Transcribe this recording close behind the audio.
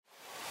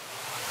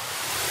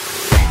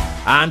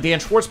I'm Dan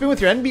Schwartzman with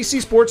your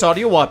NBC Sports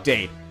Audio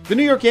Update. The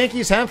New York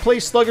Yankees have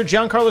placed slugger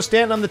Giancarlo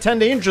Stanton on the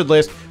 10-day injured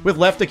list with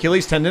left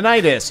Achilles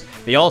tendonitis.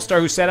 The All-Star,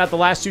 who sat out the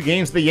last two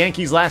games of the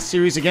Yankees' last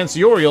series against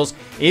the Orioles,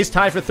 is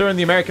tied for third in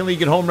the American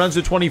League in home runs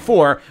with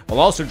 24, while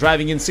also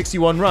driving in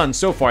 61 runs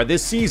so far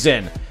this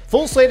season.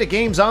 Full slate of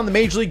games on the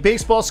Major League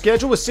Baseball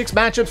schedule with 6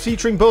 matchups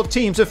featuring both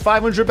teams with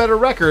 500 better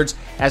records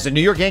as the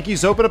New York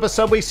Yankees open up a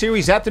Subway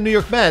Series at the New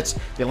York Mets.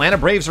 The Atlanta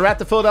Braves are at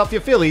the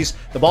Philadelphia Phillies.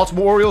 The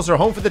Baltimore Orioles are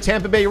home for the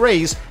Tampa Bay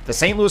Rays. The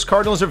St. Louis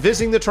Cardinals are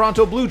visiting the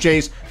Toronto Blue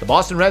Jays. The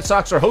Boston Red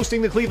Sox are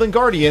hosting the Cleveland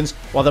Guardians,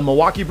 while the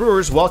Milwaukee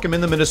Brewers welcome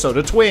in the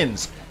Minnesota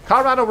Twins.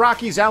 Colorado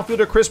Rockies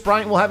outfielder Chris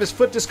Bryant will have his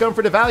foot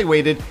discomfort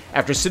evaluated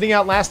after sitting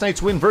out last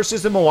night's win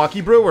versus the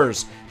Milwaukee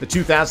Brewers. The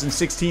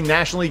 2016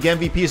 National League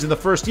MVP is in the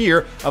first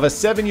year of a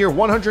 7-year,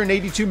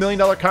 $182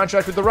 million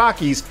contract with the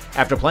Rockies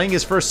after playing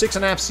his first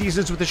 6.5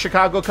 seasons with the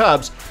Chicago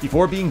Cubs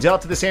before being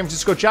dealt to the San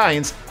Francisco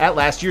Giants at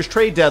last year's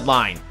trade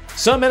deadline.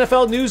 Some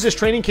NFL news as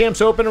training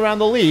camps open around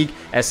the league,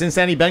 as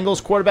Cincinnati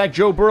Bengals quarterback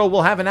Joe Burrow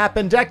will have an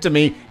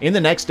appendectomy in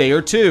the next day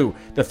or two.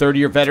 The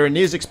 30-year veteran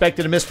is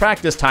expected to miss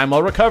practice time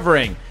while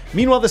recovering.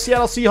 Meanwhile, the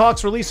Seattle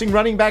Seahawks releasing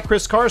running back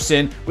Chris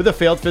Carson with a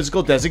failed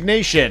physical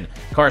designation.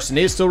 Carson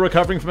is still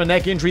recovering from a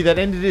neck injury that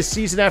ended his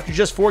season after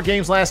just 4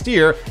 games last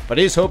year, but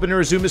is hoping to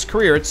resume his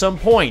career at some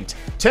point.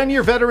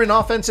 10-year veteran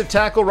offensive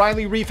tackle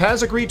Riley Reiff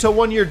has agreed to a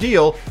 1-year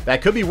deal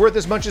that could be worth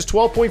as much as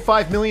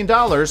 $12.5 million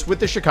with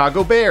the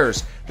Chicago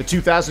Bears. The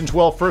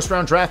 2012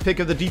 first-round draft pick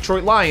of the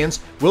Detroit Lions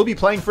will be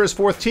playing for his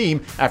 4th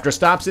team after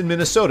stops in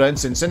Minnesota and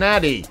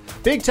Cincinnati.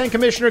 Big Ten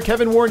Commissioner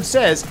Kevin Warren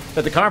says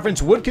that the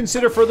conference would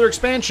consider further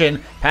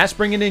expansion past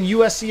bringing in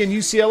USC and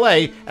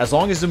UCLA as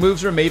long as the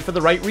moves are made for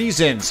the right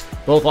reasons.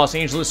 Both Los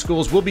Angeles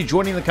schools will be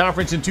joining the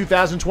conference in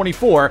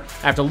 2024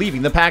 after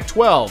leaving the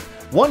Pac-12.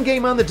 One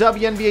game on the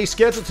WNBA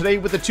schedule today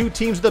with the 2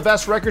 teams with the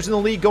best records in the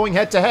league going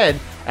head-to-head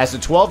as the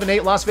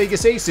 12-8 Las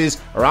Vegas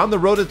Aces are on the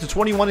road at the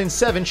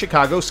 21-7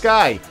 Chicago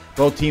Sky.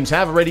 Both teams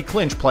have already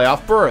clinched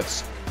playoff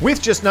berths. With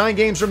just 9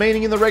 games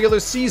remaining in the regular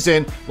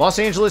season, Los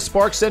Angeles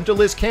Sparks center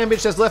Liz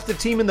Cambage has left the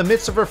team in the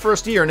midst of her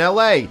first year in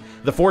LA.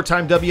 The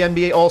 4-time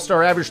WNBA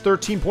All-Star averaged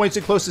 13 points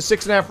and close to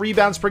 6.5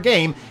 rebounds per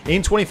game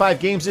in 25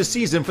 games this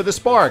season for the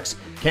Sparks.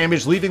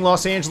 Cambage leaving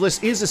Los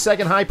Angeles is the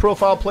second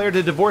high-profile player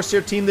to divorce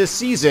their team this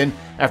season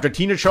after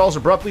Tina Charles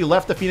abruptly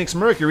left the Phoenix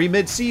Mercury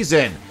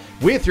mid-season.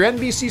 With your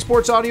NBC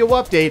Sports Audio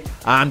Update,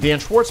 I'm Dan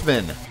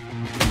Schwartzman.